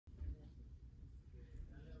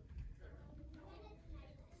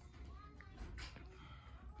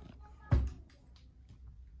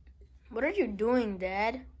What are you doing,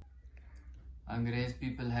 Dad? Angrez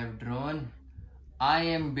people have drone. I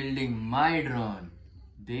am building my drone,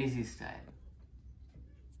 Desi style.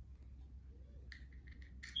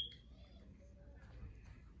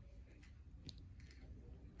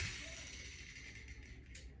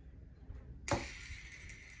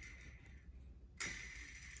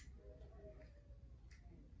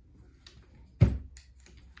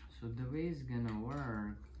 So the way it's gonna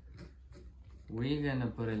work, we're gonna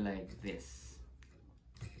put it like this.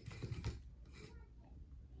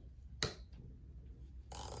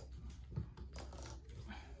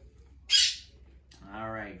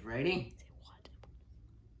 Alright, ready?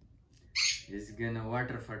 This is gonna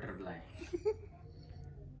water butterfly.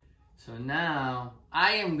 So now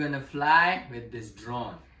I am gonna fly with this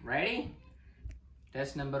drone. Ready?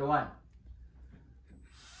 Test number 1.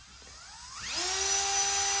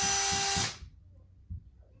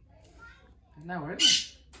 It's not working.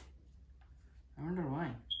 I wonder why.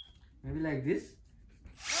 Maybe like this?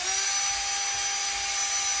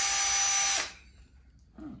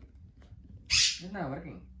 It's not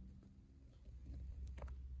working.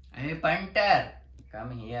 Hey punter,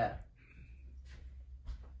 come here.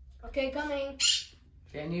 Okay, coming.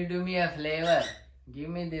 Can you do me a flavor? Give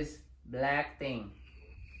me this black thing.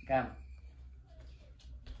 Come.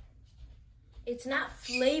 It's not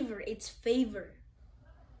flavor, it's favor.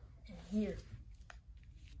 And here.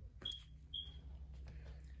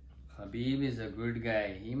 Habib is a good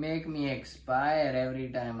guy. He make me expire every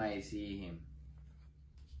time I see him.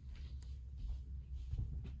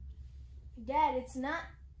 Dad, it's not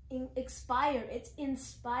expired, it's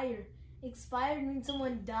inspired. Expired means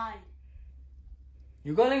someone died.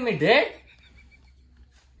 You calling me dead?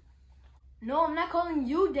 No, I'm not calling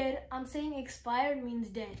you dead. I'm saying expired means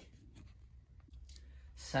dead.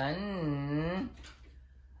 Son,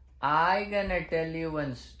 I gonna tell you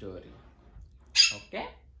one story. Okay?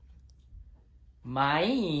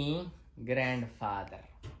 My grandfather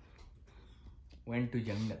went to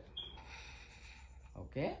jungle.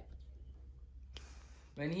 Okay?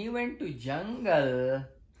 When he went to jungle,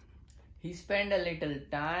 he spent a little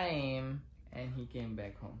time and he came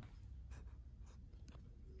back home.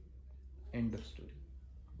 End of story.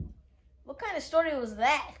 What kind of story was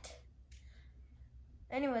that?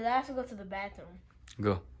 Anyways, I have to go to the bathroom.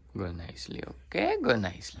 Go nicely, okay? Go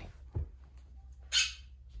nicely.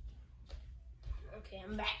 Okay,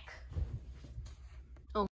 I'm back.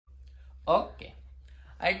 Okay.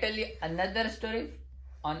 I tell you another story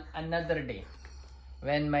on another day.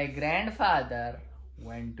 When my grandfather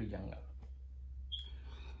went to jungle,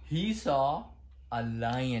 he saw a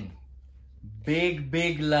lion.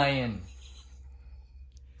 Big lion.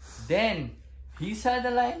 Then he saw the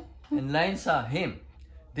lion and lion saw him.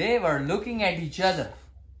 They were looking at each other.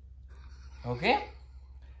 Okay?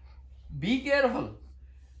 Be careful.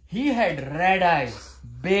 He had red eyes.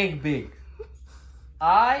 Big.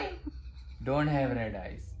 I don't have red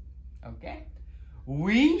eyes. Okay?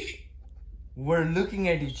 We were looking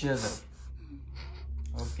at each other.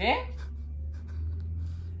 Okay?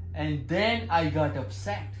 And then I got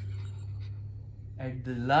upset at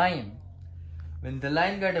the lion. When the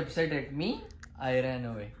lion got upset at me, I ran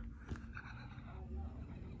away.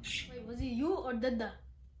 Wait, was it you or Dada?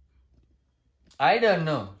 I don't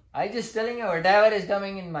know. I just telling you whatever is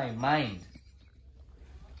coming in my mind.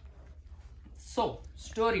 So,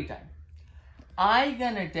 story time. I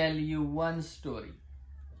gonna tell you one story.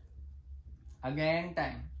 Again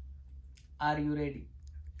time. Are you ready?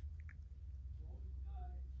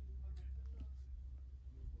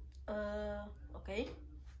 Okay.